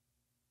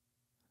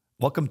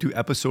Welcome to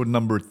episode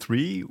number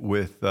 3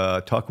 with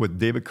talk with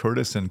David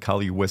Curtis and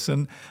Colley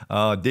Whisson.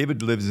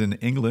 David lives in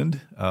England.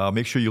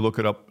 Make sure you look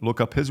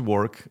up his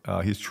work.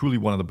 He's truly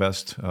one of the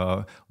best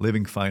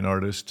living fine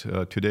artists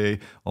today,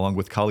 along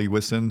with Colley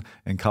Whisson.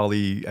 And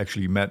Colley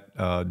actually met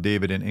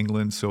David in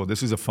England. So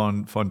this is a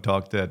fun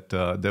talk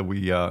that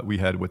we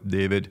had with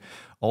David.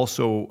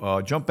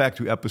 Also, jump back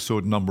to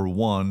episode number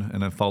 1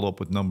 and then follow up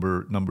with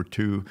number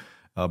 2.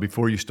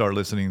 Before you start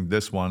listening to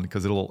this one,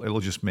 because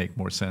it'll just make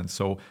more sense.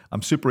 So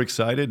I'm super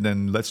excited,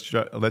 and let's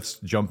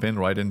jump in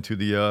right into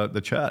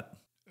the chat.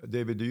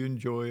 David, do you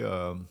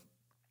enjoy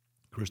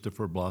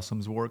Christopher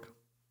Blossom's work?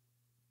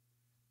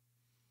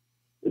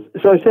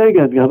 Sorry, say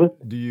again, Gavin.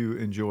 Do you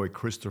enjoy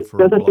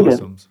Christopher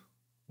Blossom's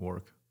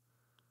work?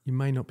 You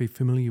may not be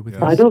familiar with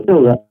this. I don't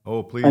know that.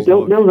 Oh, please. I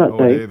don't know that.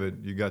 David,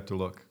 you got to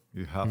look.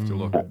 You have to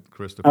look at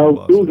Christopher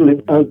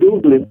Blossom. I'll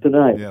Google him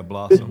tonight. Yeah,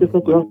 Blossom. Christopher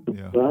Blossom.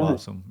 Yeah, right.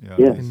 Blossom. Yeah.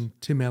 Yes. And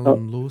Tim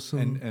Allen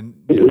Lawson. And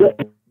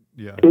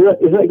yeah.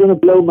 Is that going to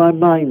blow my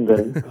mind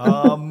then?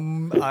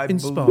 I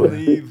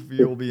believe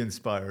you'll be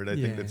inspired. I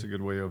think that's a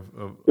good way of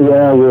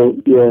yeah, I will.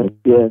 Yeah.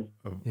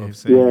 Of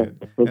saying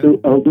it.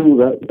 I'll do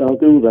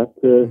that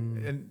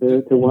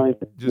to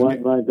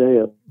wind my day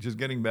up. Just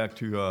getting back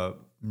to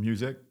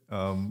music,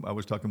 I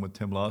was talking with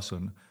Tim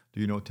Lawson.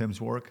 Do you know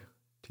Tim's work?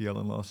 T.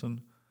 Allen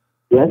Lawson?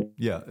 Yes.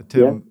 Yeah,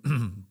 Tim.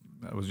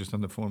 Yeah. I was just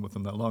on the phone with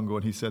him not long ago,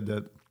 and he said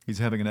that he's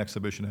having an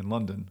exhibition in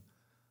London.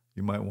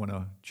 You might want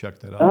to check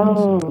that out.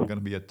 Oh. It's going to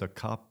be at the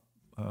COP.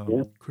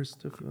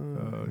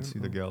 Christopher. See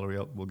the gallery.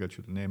 We'll get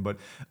you the name, but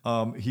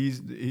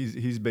he's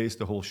based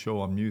the whole show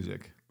on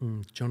music.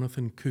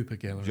 Jonathan Cooper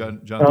Gallery.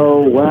 Jonathan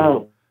oh Cooper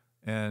wow!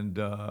 And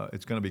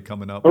it's going to be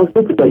coming up. Oh,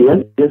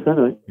 yes, I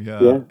know.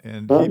 Yeah.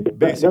 And he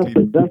basically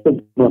that's a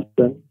must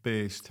then.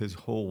 based his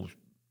whole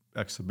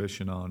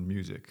exhibition on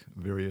music,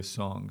 various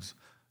songs.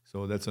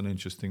 So that's an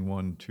interesting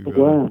one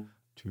to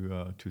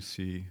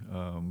see.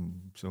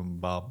 Some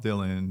Bob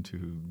Dylan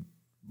to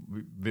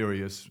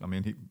various. I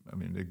mean,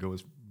 it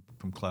goes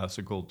from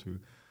classical to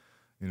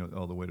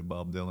all the way to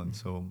Bob Dylan.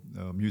 So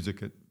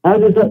music. How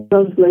does that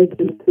translate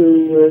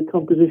into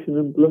composition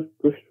and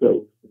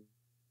brushstrokes?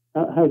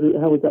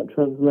 How would that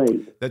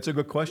translate? That's a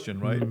good question,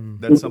 right?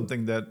 That's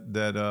something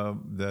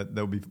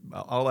that'll be.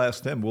 I'll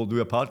ask them. We'll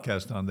do a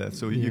podcast on that,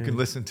 so you can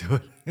listen to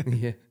it.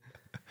 Yeah.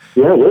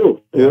 Yeah,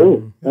 will.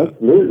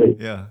 Absolutely.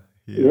 Yeah.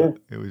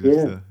 It was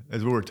just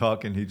as we were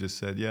talking, he just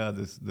said, "Yeah,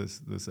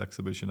 this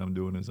exhibition I'm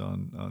doing is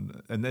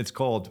on and it's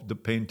called The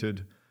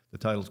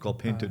title's called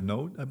Painted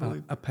Note, I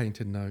believe. A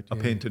Painted Note. A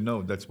Painted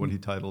Note. That's what he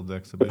titled the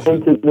exhibition.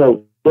 Painted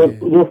Note.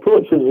 Well,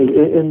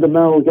 fortunately, in the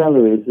Mall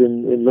galleries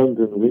in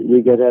London,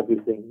 we get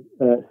everything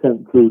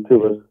sent through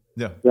to us.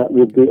 Yeah. That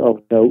would be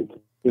of note,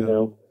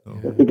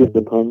 forgive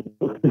the pun.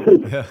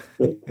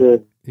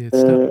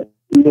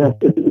 Yeah.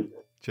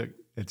 Check.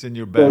 It's in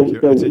your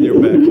backyard. It's in your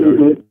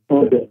backyard.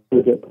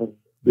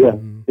 Yeah.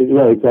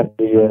 Well,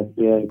 exactly.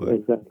 Yeah.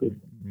 Exactly.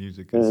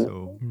 Music is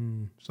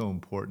so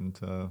important.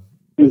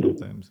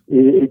 Sometimes.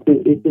 It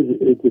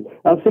is.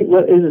 I think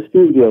in the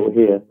studio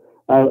here,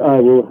 I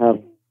will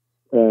have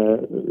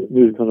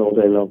music on all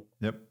day long.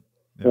 Yep.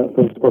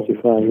 From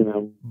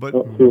Spotify, but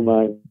not through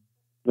my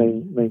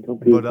main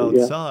computer. But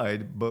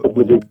outside, but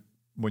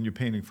when you're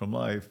painting from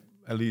life,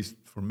 at least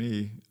for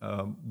me,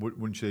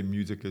 wouldn't you say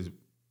music is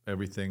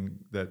everything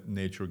that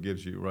nature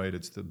gives you, right?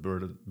 It's the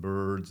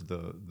birds,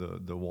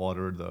 the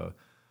water,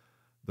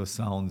 the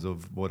sounds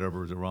of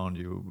whatever is around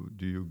you.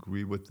 Do you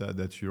agree with that?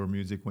 That's your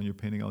music when you're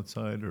painting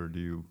outside, or do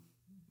you?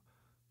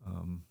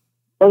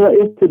 Well, that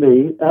is to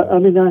me.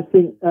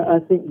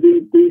 I think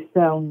these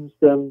sounds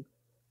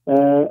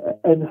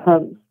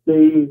enhance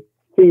the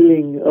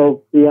feeling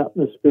of the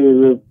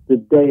atmosphere of the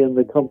day and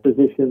the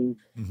composition,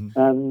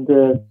 and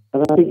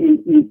I think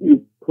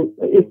you put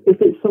if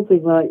it's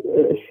something like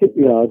a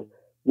shipyard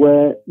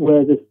where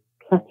there's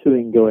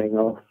clattering going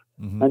off.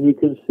 And you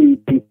can see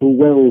people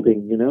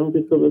welding,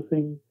 this sort of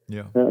thing,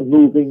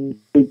 moving.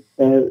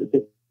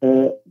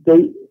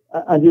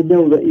 And you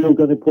know that you're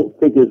going to put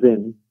figures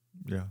in.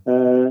 Yeah.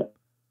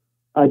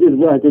 I did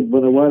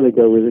one a while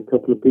ago with a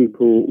couple of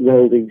people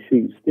welding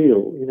sheet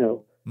steel,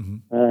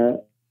 and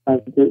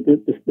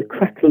the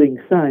crackling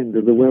sound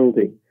of the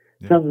welding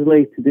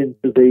translated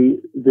into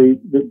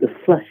the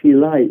flashy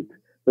light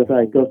that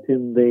I got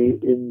in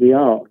the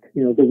arc,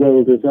 the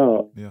welder's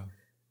arc. Yeah.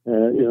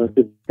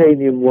 The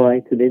titanium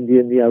white and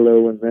Indian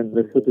yellow, and then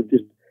the sort of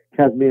just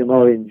cadmium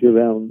orange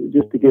around,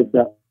 just to give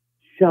that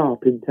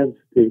sharp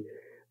intensity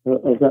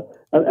of that.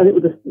 And it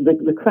was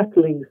the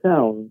crackling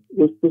sound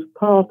was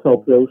part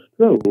of those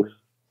strokes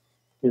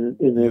in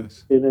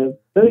a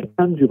very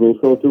tangible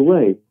sort of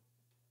way.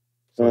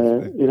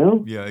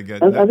 Yeah, I get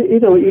that. And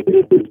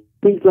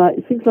things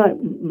like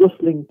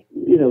rustling,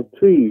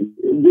 trees,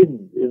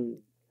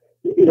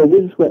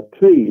 windswept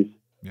trees.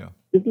 Yeah.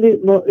 Isn't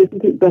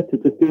it better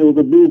to feel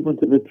the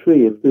movement of a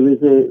tree if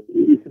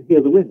you can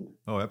hear the wind?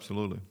 Oh,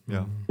 absolutely.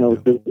 Yeah.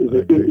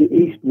 The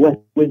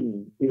east-west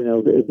wind,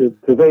 the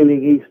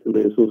prevailing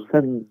easterlies will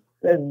send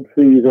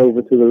trees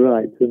over to the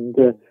right, and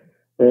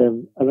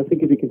I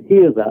think if you can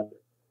hear that,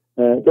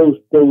 those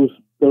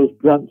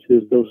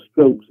branches, those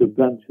strokes of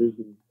branches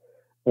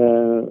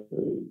and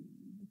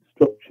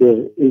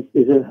structure is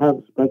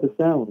enhanced by the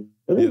sound.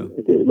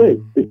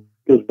 It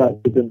goes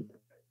back to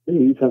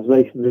the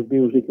translation of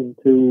music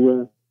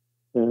into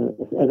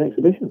an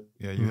exhibition.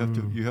 Yeah, you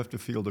have to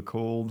feel the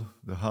cold,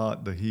 the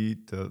hot, the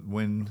heat, the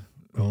wind,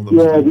 all those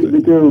Yeah, things.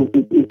 we do.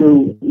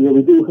 Yeah,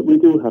 we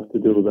do have to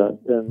do that.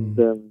 And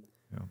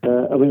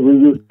I mean, we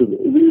used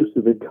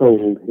to be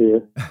cold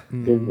here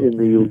in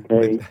the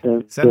UK.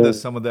 Send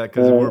us some of that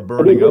because we're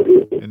burning up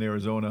in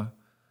Arizona.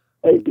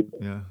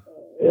 Yeah.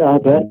 I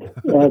bet.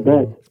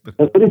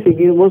 The funny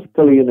thing was,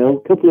 Colley, a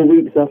couple of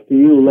weeks after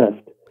you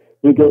left,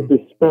 we got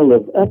this spell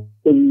of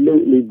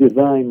absolutely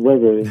divine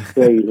weather in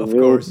Stays. Of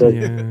course.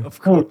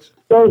 Of course.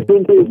 Oh,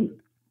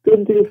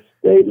 couldn't have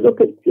stayed. Look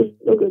at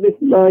this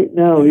light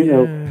now,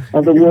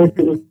 and the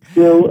water was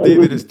still.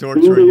 David is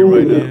torturing you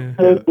right now.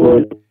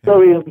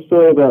 Sorry, I'm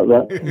sorry about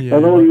that. Yeah.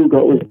 And all you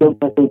got was some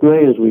metal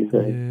grey, as we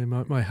say. Yeah,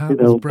 my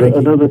heart was breaking.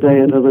 Another day,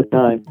 another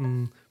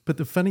time. But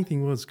the funny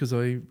thing was, because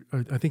I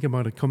think I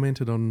might have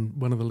commented on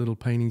one of the little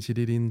paintings you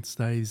did in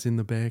Stays in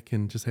the back,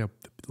 and just how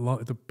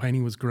the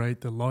painting was great,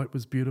 the light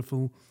was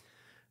beautiful.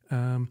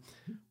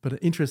 But an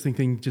interesting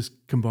thing,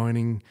 just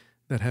combining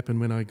that happened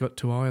when I got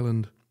to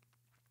Ireland.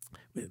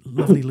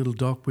 Lovely little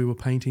dock we were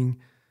painting,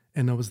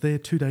 and I was there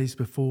 2 days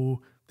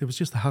before. There was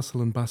just the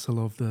hustle and bustle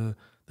of the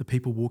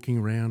people walking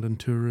around and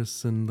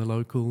tourists and the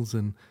locals.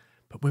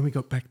 But when we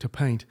got back to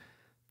paint,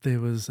 there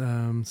was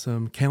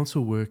some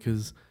council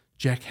workers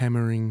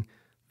jackhammering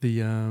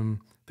the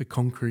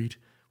concrete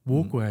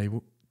walkway,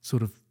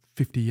 sort of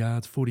 40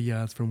 yards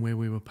from where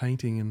we were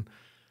painting, and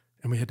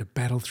we had to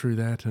battle through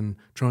that and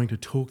trying to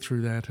talk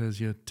through that as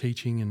you're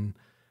teaching. And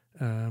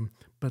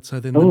but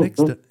so then the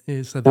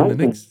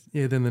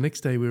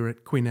next day we were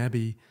at Queen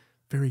Abbey,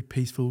 very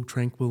peaceful,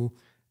 tranquil,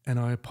 and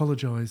I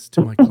apologised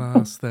to my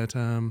class that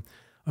I'm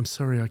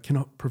sorry I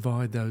cannot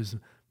provide those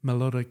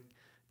melodic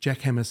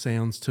jackhammer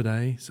sounds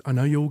today. So I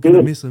know you're all going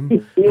to miss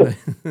them.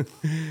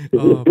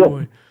 Oh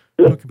boy,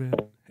 talk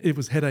about it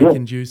was headache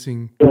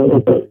inducing.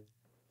 That's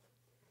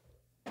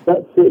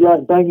it,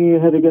 like banging your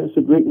head against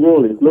a brick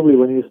wall. It's lovely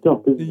when you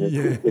stop, isn't it?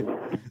 Yeah,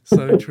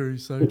 so true.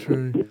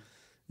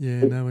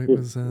 Yeah, no, it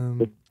was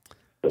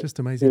just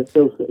amazing.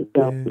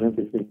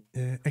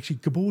 Yeah. Actually,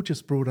 Gabor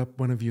just brought up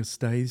one of your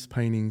Stays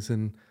paintings,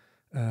 and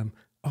I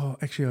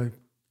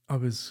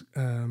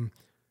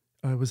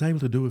was able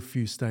to do a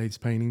few Stays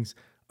paintings.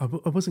 I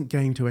wasn't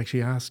game to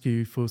actually ask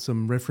you for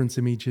some reference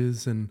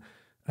images, and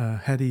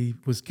Hattie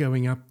was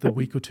going up the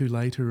week or two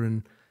later,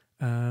 and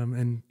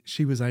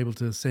she was able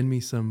to send me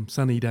some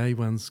sunny day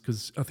ones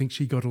because I think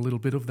she got a little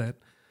bit of that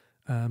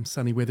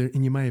sunny weather,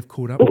 and you may have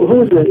caught up.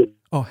 Who's it?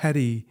 Oh,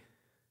 Hattie.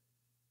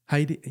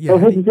 Heidi. Yeah,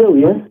 Heidi Jill,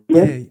 yeah.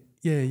 Yeah.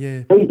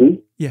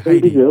 Heidi. Yeah,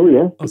 Heidi. Jill,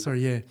 yeah. Oh,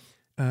 sorry, yeah.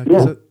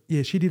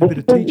 She did a bit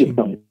of teaching.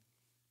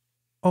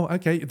 Oh,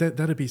 okay,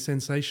 that'd be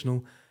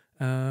sensational.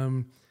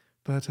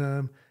 But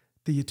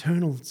the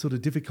eternal sort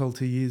of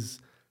difficulty is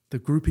the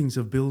groupings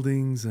of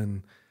buildings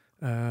and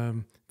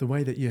the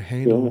way that you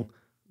handle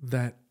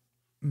that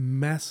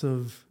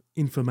massive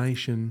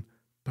information,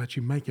 but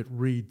you make it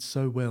read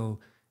so well.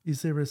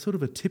 Is there a sort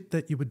of a tip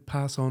that you would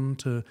pass on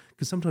to?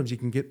 Because sometimes you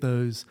can get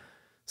those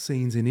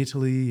scenes in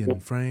Italy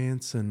and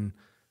France and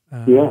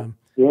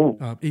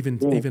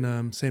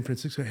even San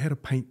Francisco. How to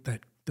paint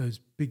those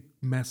big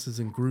masses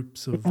and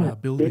groups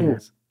of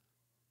buildings?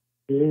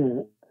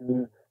 Yeah,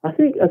 I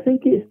think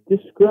it's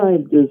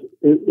described as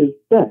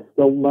best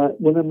on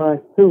one of my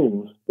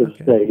films of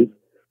Stays,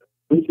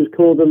 which is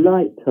called The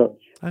Light Touch.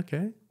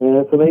 Okay.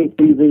 From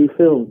ATV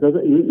Films. I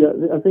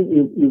think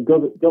you've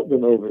got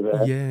them over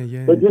there.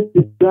 Yeah. But just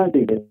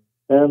describing it,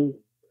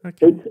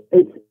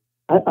 it's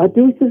I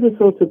do it as a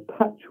sort of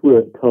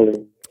patchwork,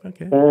 Colley.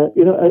 Okay.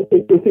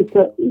 If it's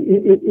the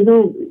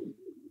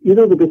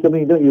bit I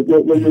mean, don't you?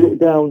 When you look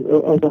down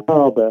on the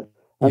harbour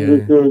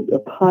and there's a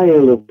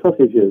pile of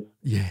cottages,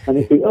 and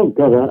you think, oh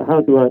God,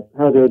 how do I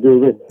do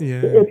this?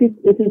 Yeah. If you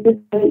just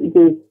take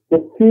the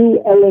few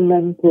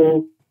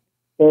elemental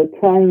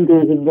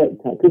triangles and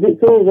rectangles, because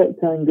it's all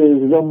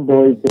rectangles,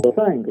 rhomboids, or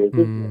triangles,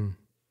 isn't it?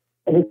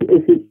 And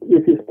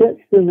if you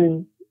sketch them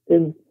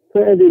in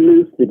fairly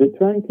loosely, but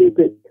try and keep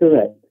it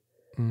correct,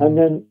 and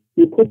then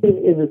you put it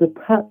in as a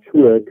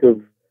patchwork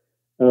of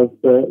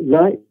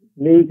light,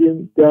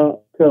 medium,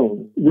 dark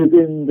tones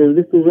within the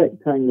little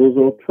rectangles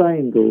or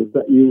triangles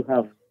that you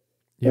have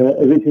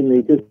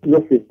originally just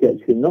roughly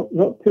sketching, not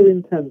too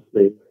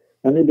intensely,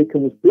 and it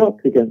becomes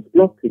block against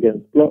block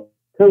against block,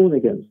 tone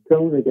against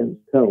tone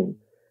against tone.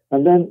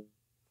 And then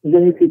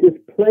if you just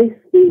place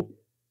the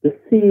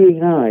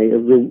seeing eye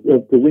of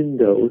the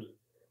windows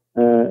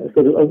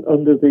sort of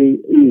under the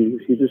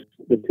eaves, you just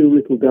the two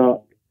little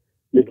dark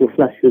little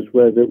flashes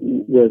where the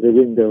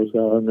windows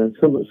are, and then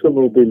some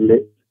will be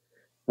lit,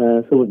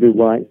 some will be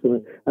white,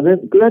 and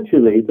then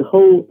gradually the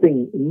whole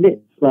thing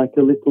knits like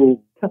a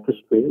little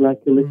tapestry,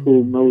 like a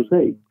little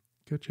mosaic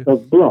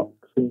of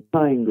blocks and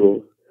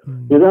triangles,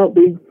 without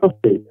being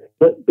fussy.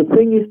 But the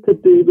thing is to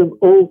do them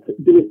all.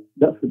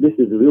 This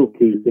is the real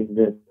key thing.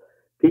 This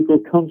people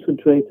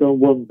concentrate on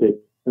one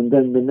bit and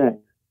then the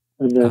next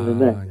and then the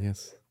next.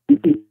 Yes. You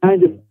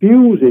kind of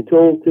fuse it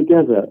all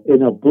together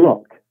in a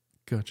block.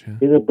 Gotcha.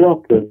 In a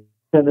block of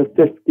 10 or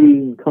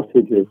 15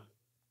 cottages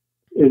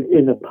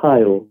in a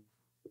pile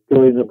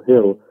going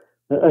uphill.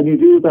 And you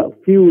do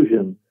that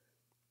fusion.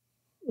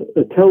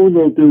 A tone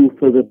will do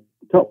for the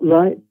top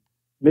right,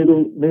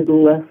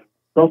 middle left,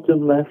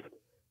 bottom left,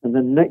 and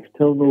then next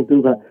tone will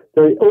do that.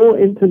 So it all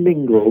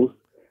intermingles,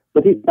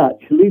 but it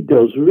actually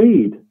does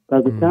read.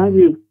 By the time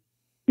you've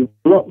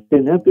blocked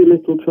in every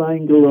little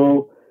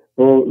triangle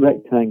or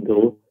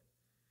rectangle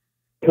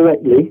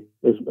correctly,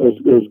 as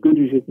good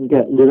as you can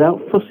get,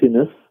 without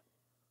fussiness,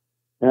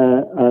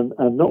 and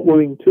not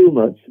worrying too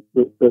much,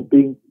 but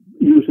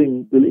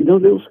using the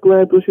little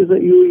square brushes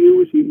that you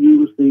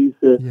use these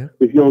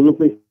with your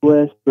lovely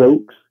square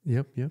strokes.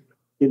 Yep.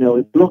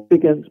 It's block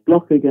against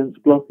block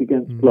against block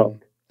against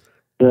block.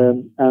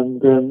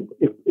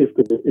 If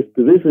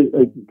there is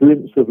a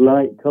glimpse of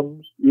light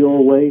comes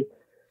your way,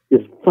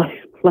 just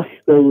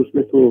flash those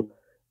little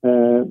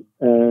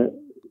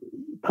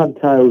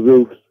pantile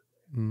roofs,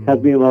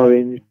 cadmium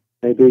orange,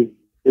 maybe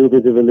a little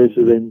bit of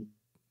alizarin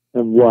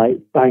and white.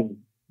 Bang,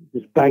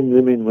 just bang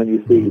them in when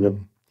you see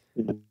them.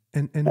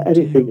 And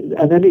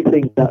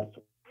anything that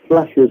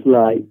flashes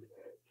light,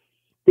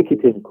 stick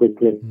it in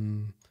quickly.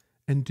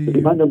 And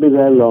it might not be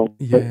there long,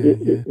 but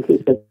if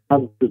it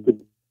enhances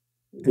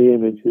the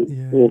image,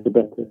 all the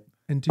better.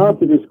 And hard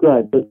to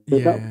describe, but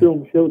that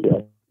film showed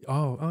it.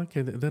 Oh,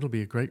 okay. That'll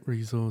be a great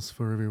resource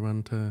for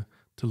everyone to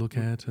look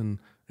at and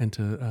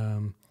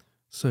to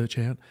search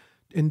out.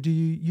 And do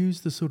you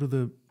use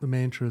the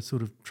mantra,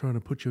 sort of trying to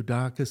put your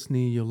darkest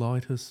near your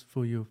lightest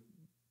for your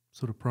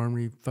sort of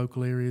primary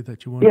focal area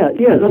that you want?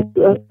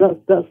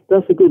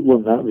 That's a good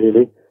one. That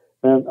really,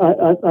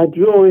 I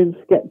draw in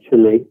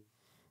sketchily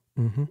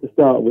to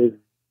start with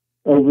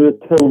over a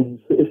tone.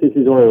 If it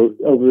is oil,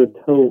 over a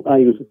tone, I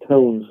use a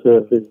tone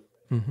surface,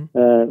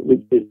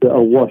 which is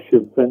a wash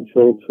of French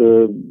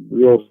ultra,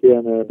 raw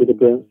sienna, a bit of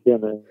burnt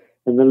sienna,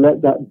 and then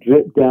let that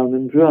drip down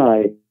and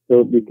dry.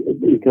 So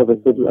you cover.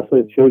 That's why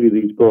I showed you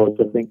these boards.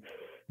 I think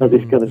have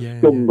this kind of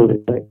stumble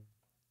effect.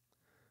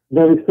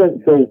 Now with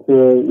French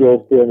ultra, raw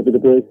sienna, a bit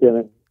of burnt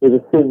sienna, with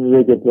a thin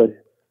rigger brush,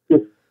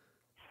 just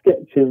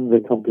sketching the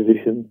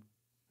composition.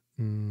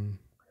 And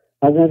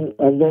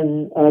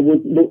then I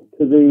would look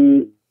to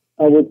the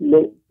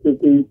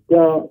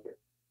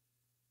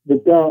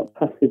dark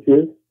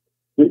passages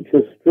which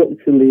are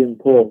structurally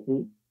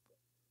important,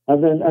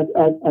 and then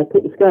I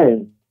put the sky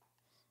in,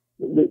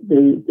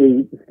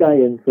 the sky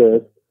in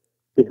first,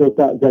 because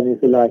that then is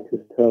the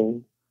lightest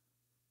tone.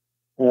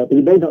 But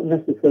it may not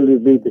necessarily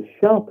be the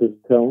sharpest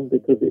tone,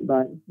 because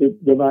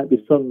there might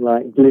be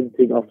sunlight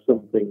glinting off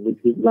something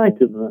which is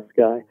lighter than the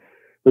sky.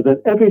 But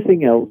then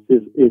everything else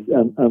is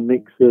a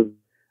mix of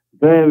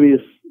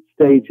various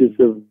stages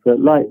of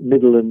light,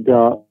 middle, and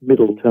dark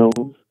middle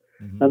tones,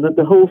 and that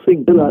the whole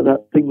thing, like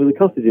that thing with the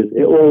cottages,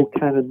 it all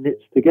kind of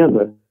knits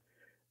together.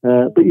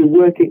 But you're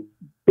working.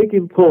 Big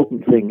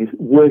important thing is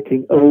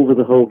working over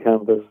the whole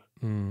canvas,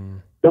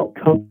 not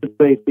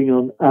concentrating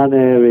on an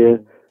area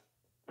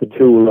for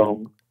too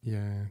long.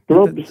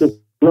 Blobs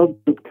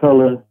of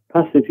colour,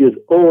 passages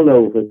all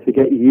over to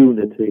get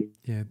unity.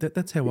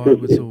 That's how I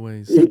was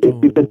always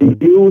taught. If it's a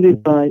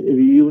unified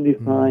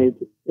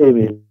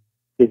image,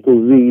 it'll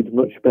read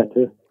much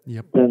better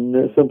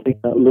than something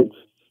that looks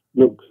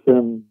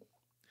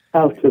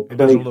out of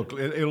place.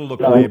 It'll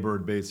look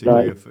labored,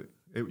 basically.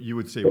 You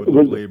would say it would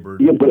look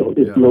labored.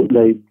 It's look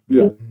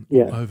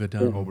labored.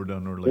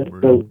 Overdone or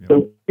labored.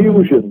 So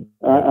fusion.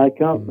 I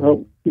can't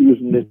help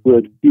using this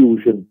word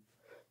fusion,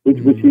 which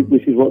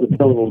is what the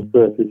tonal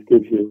surface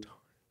gives you.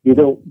 You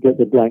don't get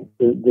the blank,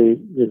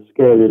 the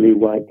scarily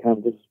white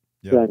canvas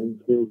shining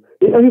through.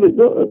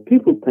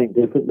 People paint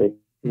differently.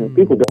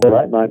 People don't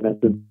like my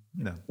method.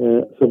 No.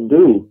 Some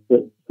do,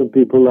 but some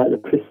people like the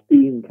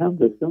pristine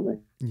canvas, don't they?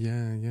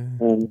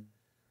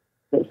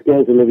 That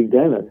scares the living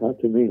daylights out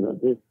to me,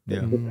 that did.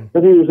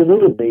 But there was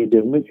another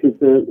medium, which is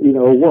a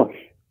wash,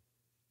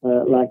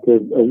 like a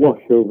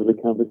wash over the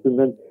canvas, and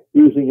then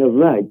using a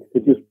rag to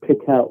just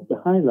pick out the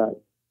highlights.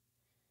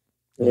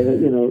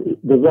 The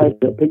rag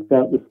that picks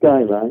out the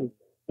skyline,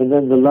 and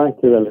then the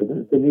lighter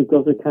elements, and you've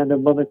got a kind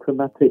of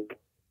monochromatic,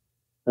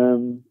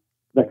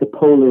 like a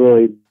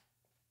Polaroid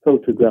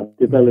photograph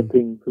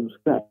developing from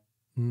scratch.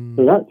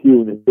 So that's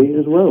unity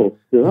as well.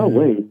 There are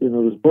ways,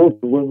 there's more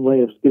than one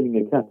way of skinning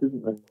a cat,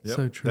 isn't there? Yep.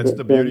 So true. That's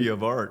the beauty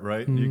of art,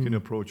 right? You can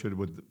approach it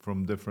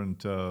from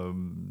different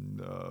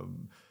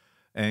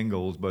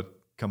angles, but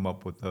come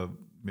up with a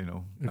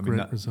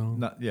great result.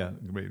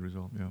 Great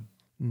result.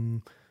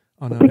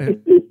 I know.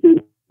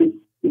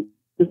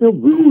 There's no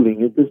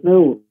ruling. There's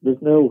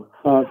no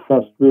hard,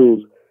 fast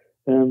rules.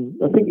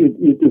 I think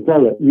you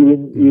develop,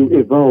 you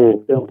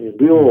evolve, don't you?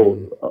 We all,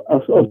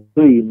 us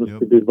three must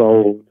have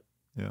evolved.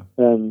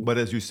 But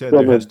as you said,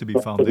 there has to be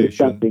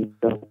foundation.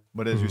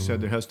 But as you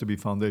said, there has to be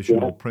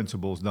foundational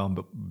principles down,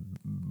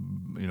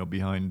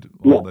 behind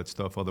all that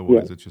stuff.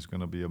 Otherwise, it's just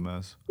going to be a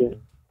mess.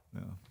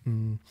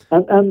 And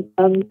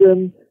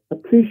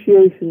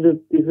appreciation of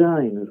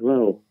design as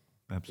well.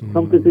 Absolutely.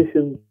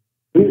 Composition.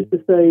 We used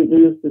to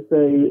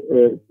say,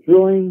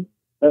 drawing,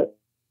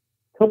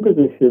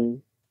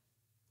 composition,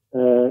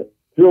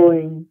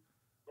 drawing,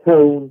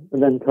 tone,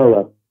 and then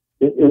colour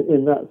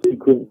in that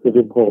sequence of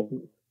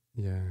importance.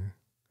 Yeah.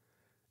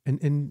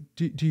 And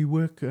do you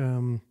work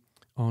on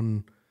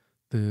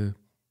the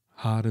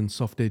hard and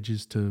soft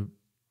edges to?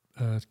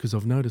 Because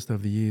I've noticed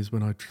over the years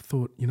when I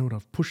thought, you know what,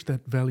 I've pushed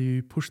that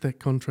value, pushed that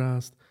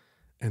contrast,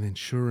 and then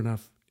sure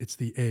enough, it's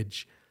the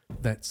edge.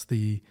 That's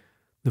the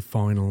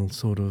final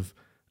sort of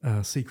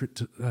secret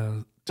to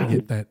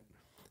get that,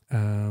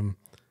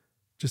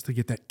 just to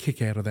get that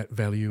kick out of that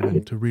value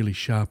and to really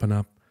sharpen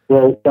up.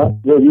 Well,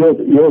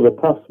 you're the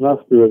past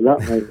master of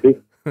that, matey.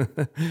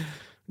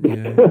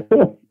 Yeah,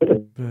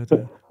 but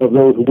of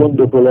those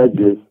wonderful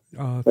edges.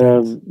 oh,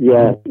 thanks.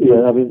 Yeah.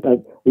 I mean,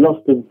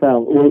 lost and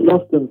found. Well,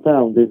 lost and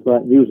found is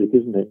like music,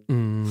 isn't it?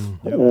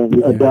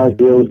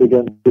 Adagios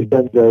against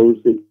crescendos.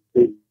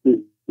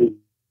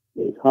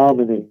 It's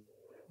harmony.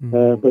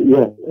 But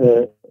yeah,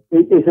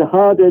 it's a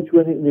hard edge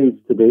when it needs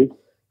to be,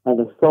 and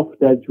a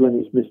soft edge when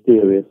it's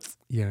mysterious.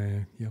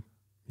 Yeah.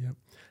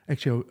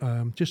 Actually,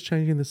 just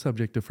changing the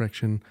subject a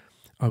fraction,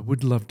 I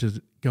would love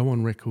to go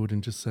on record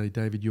and just say,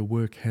 David, your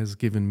work has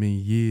given me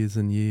years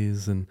and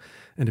years, and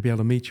to be able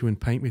to meet you and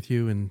paint with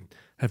you and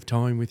have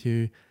time with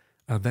you,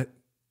 that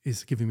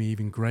is giving me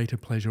even greater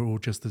pleasure, or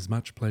just as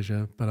much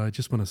pleasure. But I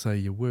just want to say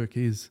your work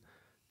is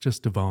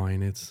just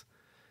divine. It's.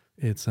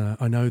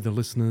 I know the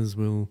listeners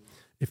will,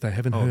 if they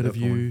haven't heard of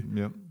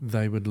you,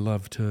 they would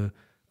love to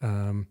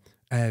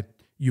add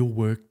your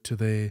work to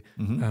their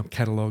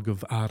catalogue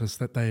of artists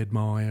that they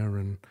admire,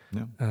 and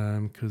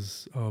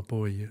because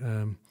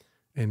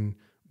and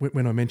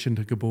when I mentioned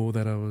to Gabor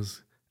that I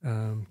was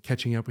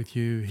catching up with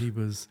you, he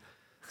was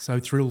so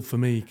thrilled for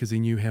me because he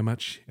knew how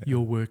much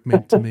your work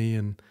meant to me,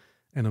 and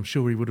I'm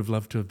sure he would have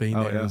loved to have been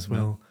there as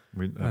well.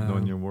 I've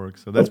known your work,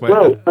 so that's why.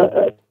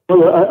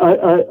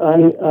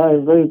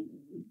 I'm very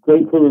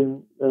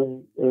grateful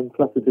and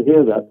flattered to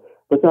hear that.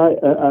 But the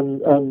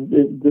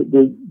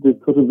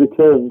sort of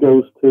return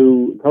goes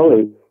to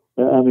Colley.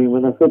 I mean,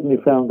 when I suddenly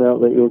found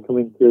out that you were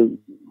coming to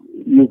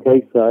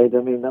UK side,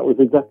 I mean, that was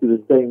exactly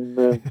the same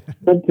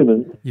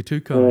sentiment. You're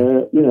too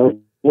kind.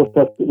 What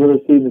I've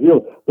seen of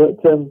yours. But,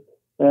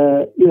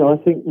 I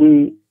think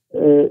we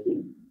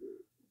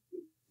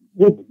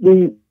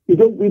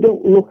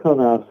don't look on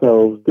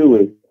ourselves, do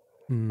we?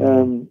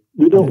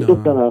 We don't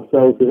look on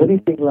ourselves as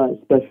anything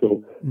like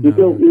special.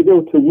 No. We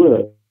go to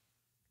work.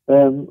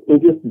 We're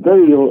just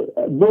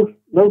most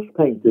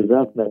painters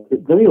I've met are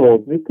very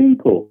ordinary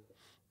people.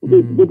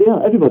 They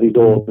are. Everybody's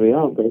ordinary,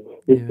 aren't they?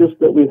 It's just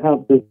that we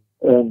have this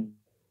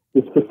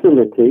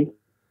facility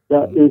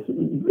that is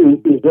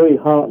very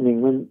heartening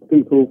when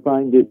people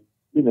find it,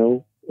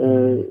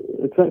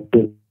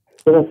 attractive.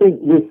 But I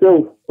think we're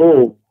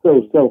all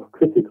so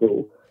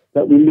self-critical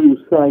that we lose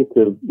sight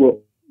of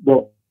what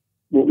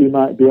we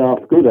might be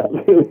half good at,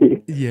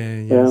 really.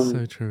 Yeah,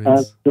 so true.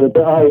 But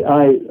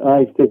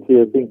I sit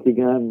here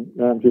thinking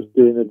I'm just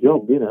doing a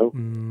job,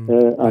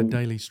 a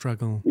daily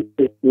struggle.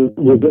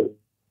 We're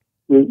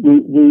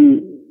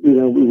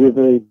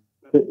very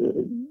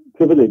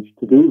privileged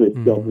to do this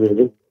job,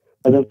 really,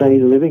 and have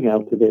made a living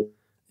out of it.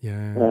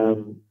 Yeah.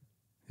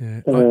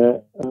 An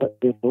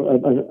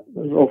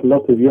awful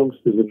lot of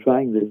youngsters are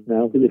trying this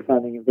now, but they're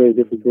finding it very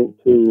difficult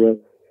to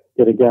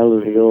get a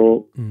gallery,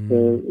 or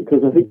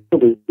because I think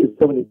there's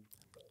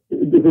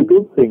a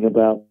good thing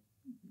about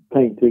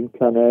painting,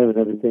 plein air and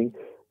everything,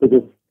 but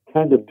there's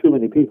kind of too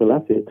many people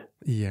at it.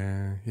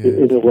 Yeah.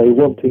 In a way,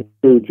 wanting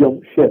to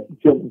jump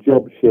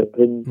job ship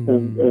and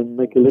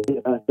make a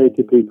living. I say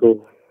to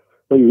people,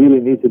 what you really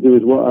need to do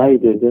is what I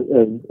did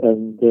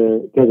and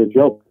get a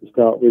job to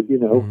start with,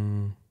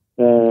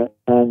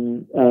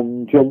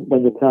 and jump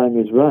when the time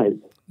is right.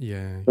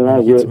 Yeah. And I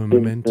worked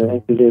in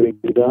engineering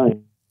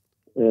design.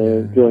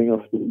 Going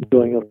off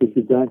this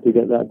design to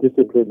get that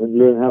discipline and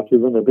learn how to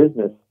run a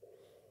business,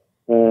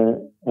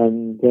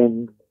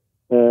 and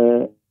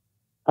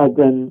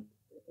then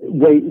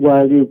wait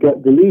while you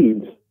get the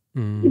leads.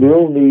 We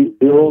all need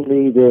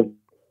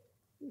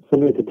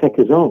somebody to take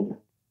us on,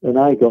 and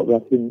I got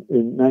that in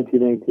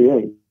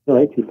 1988, no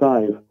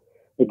 85.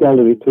 A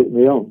gallery took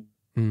me on,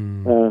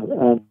 and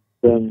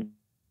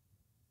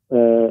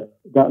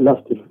that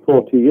lasted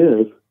for 40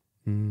 years.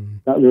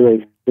 That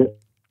relationship.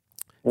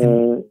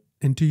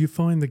 And do you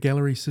find the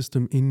gallery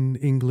system in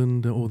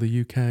England or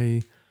the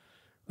UK,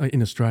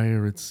 in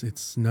Australia,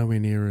 it's nowhere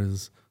near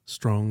as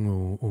strong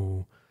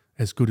or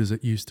as good as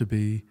it used to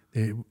be?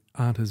 There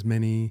aren't as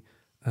many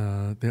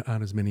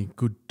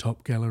good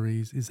top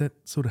galleries. Is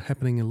that sort of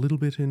happening a little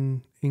bit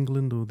in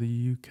England or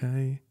the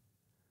UK?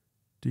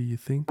 Do you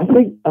think? I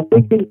think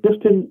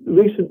just in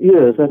recent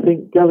years, I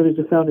think galleries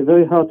have found it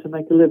very hard to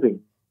make a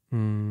living.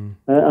 And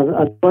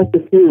quite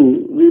a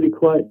few really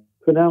quite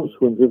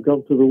pronounced ones have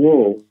gone to the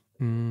wall.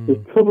 The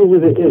trouble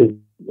with it is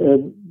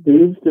the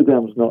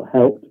Instagram's not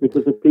helped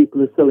because the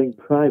people are selling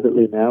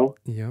privately now.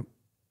 Yep.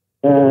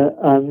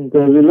 And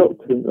they're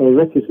reluctant or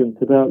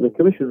reticent about the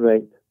commission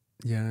rate.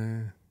 Yeah.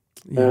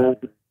 Yeah.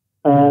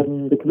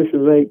 And the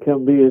commission rate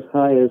can be as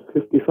high as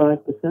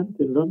 55%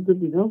 in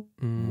London, you know.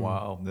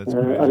 Wow, that's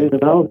And crazy. in the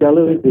Mall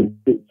Gallery,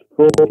 it's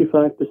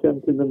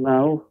 45% in the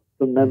Mall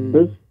for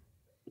members,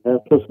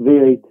 plus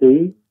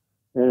VAT.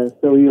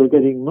 So you're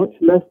getting much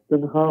less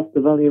than half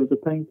the value of the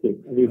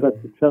painting. And you've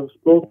had to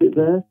transport it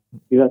there,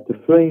 you had to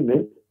frame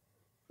it.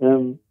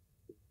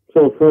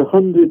 So for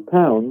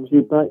 £100,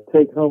 you might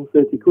take home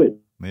 30 quid.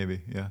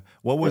 Maybe, yeah.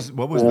 What was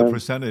the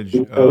percentage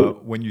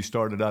when you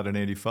started out in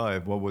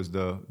 '85? What was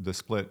the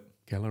split?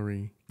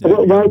 Gallery. Yeah,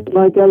 Well,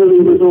 my gallery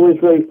was always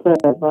very fair.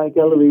 My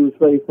gallery was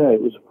very fair.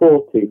 It was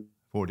 40.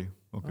 40.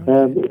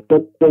 Okay.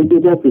 But they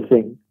did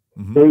everything.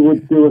 They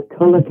would do a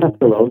colour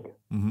catalogue,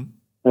 an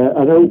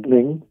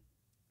opening,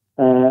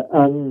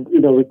 and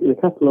the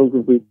catalogue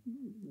would be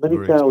many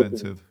Very thousands.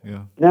 expensive.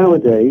 Yeah.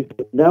 Nowadays,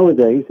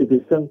 if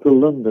it's central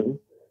London,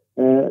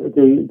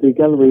 the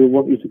gallery will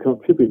want you to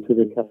contribute to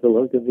the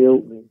catalogue and the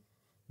opening.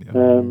 Yeah.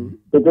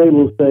 But they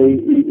will say,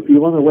 if you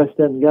want a West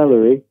End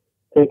gallery,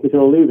 take it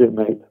or leave it,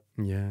 mate.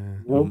 Yeah.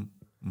 You know?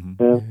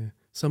 Yeah.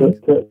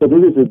 But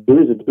there is a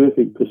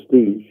terrific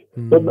prestige.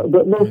 But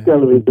most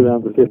galleries are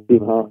around the 50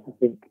 mark, I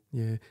think.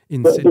 Yeah.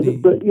 In But Sydney.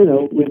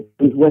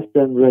 with West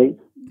End rates,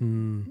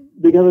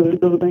 the gallery's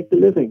got to make a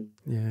living.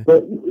 Yeah.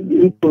 But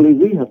equally,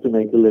 we have to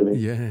make a living.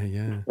 Yeah.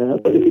 Yeah.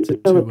 But if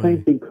you sell a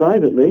painting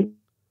privately,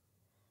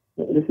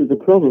 this is the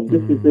problem.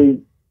 This is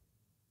the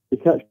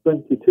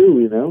catch-22,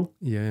 you know.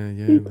 Yeah.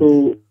 Yeah.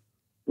 People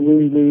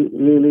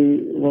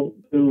really want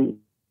to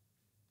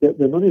get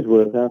their money's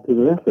worth out of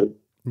their effort.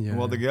 Yeah.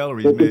 Well, the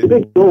galleries It's a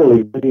big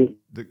story.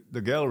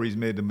 the galleries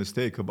made the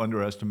mistake of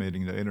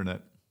underestimating the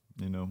internet.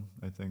 You know,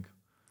 I think.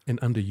 And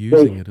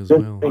underusing it as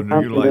well.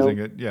 Underutilizing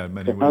it, yeah, in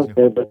many ways.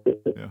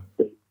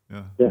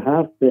 Yeah. They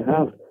have,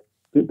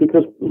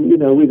 because we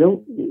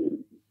don't.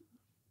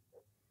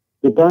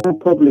 The buying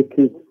public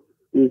is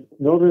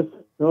not as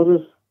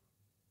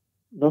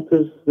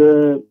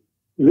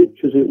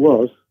rich as it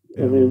was.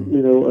 I mean,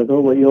 I don't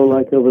know what you're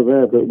like over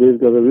there, but we've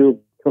got a real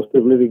cost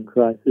of living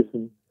crisis,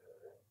 and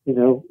an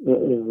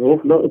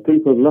awful lot of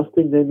people, the last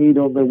thing they need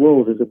on their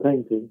walls is a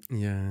painting.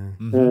 Yeah.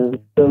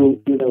 So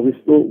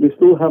we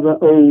still have that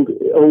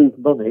old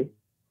money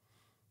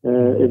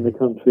in the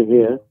country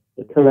here,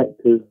 the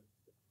collectors.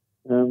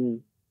 But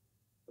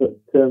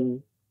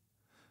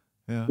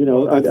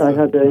I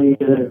had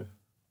an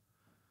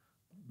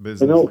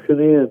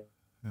auctioneer.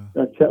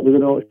 I chat with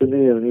an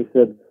auctioneer, and he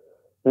said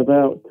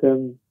about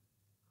 10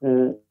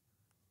 or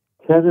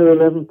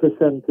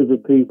 11% of the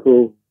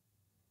people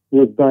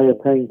would buy a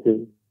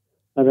painting,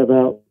 and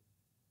about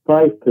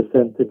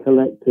 5% are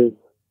collectors,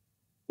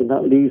 and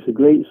that leaves a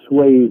great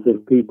swathe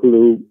of people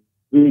who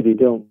really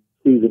don't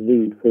see the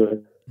need for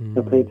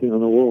a painting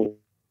on a wall.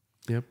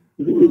 Yep.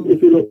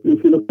 If you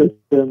look at,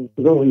 I don't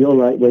know you're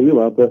like where you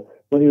are, but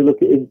when you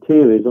look at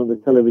interiors on the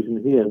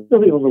television here,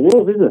 nothing on the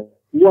walls, is there?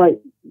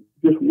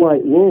 Just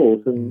white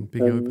walls and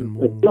big open a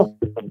walls. clock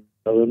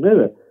or a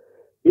mirror.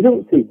 You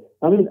don't see.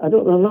 I mean, I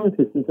don't know how long it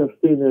is since I've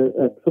seen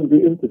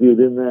somebody interviewed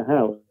in their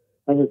house,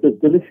 and there's a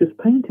delicious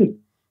painting.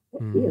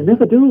 I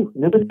never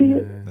see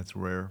it. That's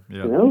rare.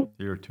 Yeah, You know?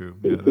 here too.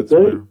 Yeah, It's that's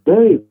very, rare.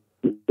 very.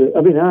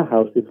 I mean, our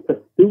house is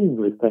festooned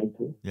with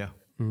paintings, Yeah.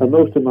 and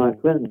most of my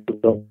friends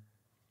have got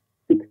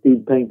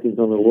 16 paintings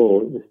on the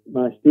wall.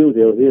 My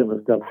studio here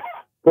must have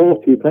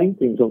 40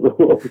 paintings on the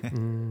wall,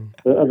 and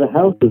the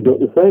house has got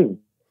the same.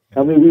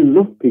 I mean, we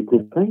love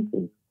people's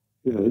paintings.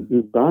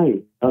 You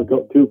buy. I've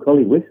got 2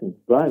 Colley Whissons.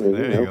 Buy me.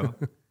 There you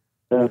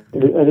go.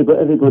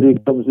 Anybody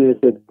comes here and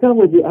says, "Come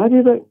with you." How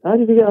did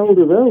you get hold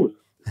of those?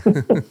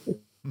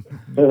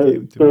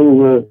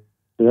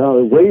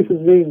 Ways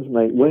and means,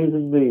 mate. Ways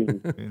and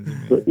means.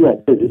 But yeah,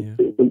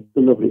 it's a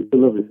lovely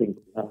thing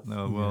to have.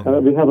 No,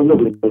 well, We have a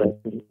lovely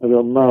collection. We have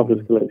a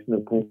marvelous collection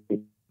of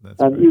paintings.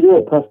 that's And great. you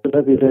walk past them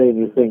every day and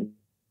you think,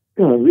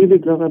 "God, I'm really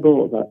glad I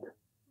bought that."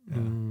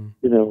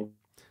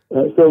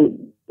 So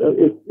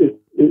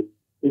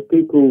if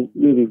people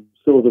really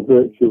saw the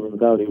virtue and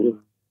value of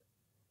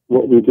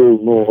what we do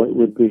more, it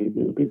would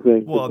be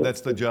great. Well,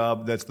 that's the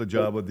job. That's the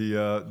job of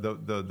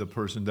the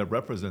person that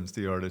represents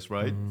the artist,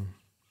 right?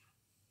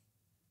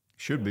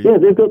 Should be. Yeah,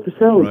 they've got to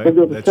sell. Right. They've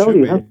got to That sell should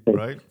you, be haven't they?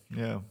 right.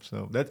 Yeah.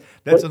 So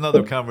that's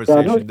another conversation,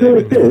 I'm not sure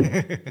it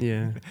David.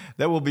 Yeah.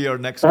 That will be our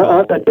next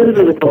call. I did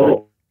another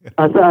call.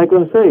 I'm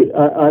going to say,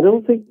 I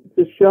don't think it's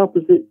as sharp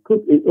as it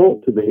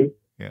ought to be.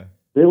 Yeah.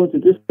 They want to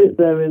just sit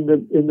there in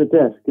the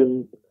desk,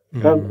 and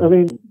I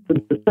mean,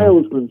 the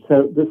salesman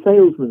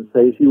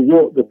says you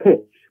walk the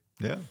pitch.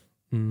 Yeah.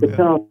 The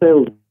car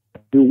salesman,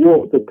 you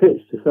walk the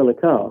pitch to sell a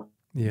car.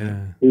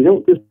 Yeah. You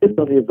don't just sit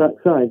on your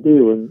backside, do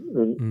you?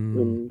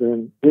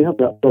 And we have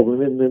that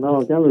problem in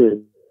our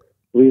galleries.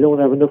 We don't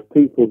have enough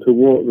people to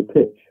walk the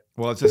pitch.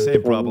 Well, it's the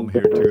same problem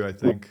here too, I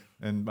think,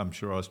 and I'm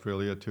sure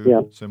Australia too.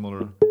 Yeah.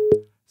 Similar.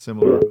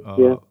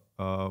 Yeah.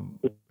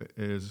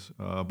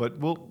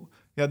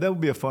 But that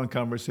would be a fun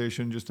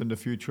conversation just in the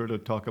future to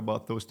talk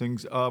about those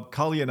things.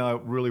 Colley and I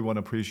really want to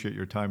appreciate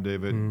your time,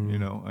 David.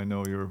 I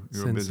know you're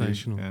busy.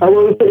 Sensational. And,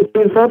 Well, it's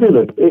been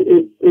fabulous.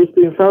 It's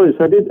been fabulous.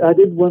 I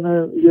did one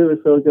a year or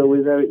so ago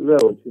with Eric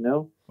Rhodes, you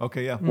know.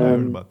 Okay, yeah, I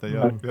heard about that.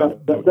 Yeah,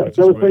 That which is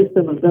was great. very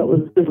similar. That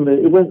was similar.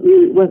 It went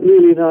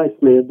really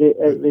nicely, and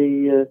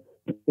the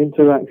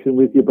interaction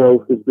with you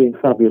both has been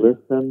fabulous,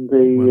 and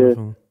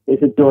Wonderful.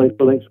 it's a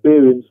joyful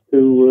experience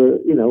to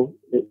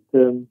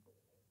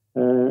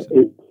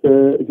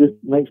it just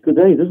makes good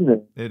day, doesn't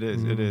it? It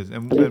is. It is.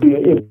 And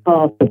It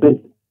part a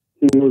bit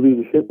to your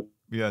readership.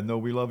 yeah, no,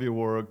 we love your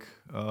work.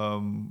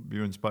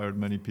 You inspired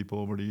many people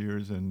over the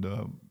years, and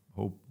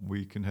hope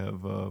we can have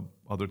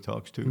other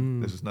talks too.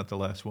 This is not the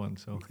last one,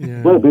 so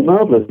Yeah. Well, it'd be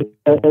marvelous.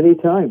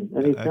 Anytime.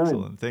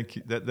 excellent. Thank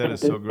you. That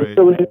is so great.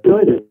 So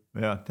enjoyed it.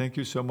 Yeah, thank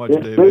you so much,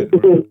 Yeah, David.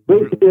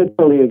 great to hear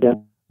Colley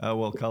again.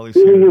 Well, Colley's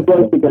Hearing you here.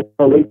 both again,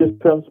 Colley, just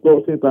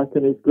transports me back,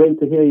 and it's great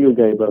to hear you,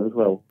 Gabriel, as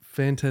well.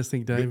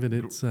 Fantastic, David.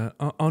 It's an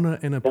honor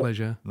and a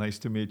pleasure. Nice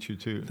to meet you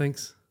too.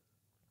 Thanks.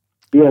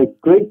 Yeah,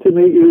 great to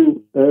meet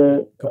you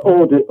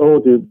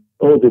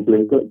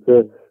audibly, but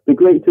be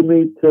great to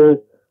meet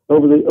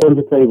over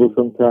the table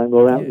sometime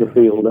or out in the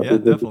field. That Yeah,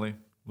 would be- definitely.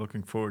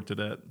 Looking forward to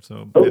that.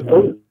 So. Oh, Yeah.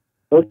 oh,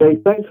 okay,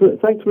 thanks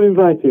for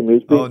inviting me.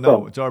 It's been Oh no,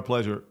 fun. it's our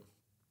pleasure.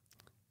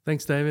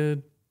 Thanks,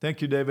 David.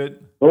 Thank you, David.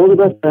 All the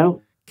best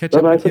now. Catch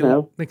up Bye-bye with for you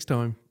now. next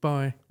time.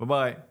 Bye. Bye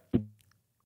bye.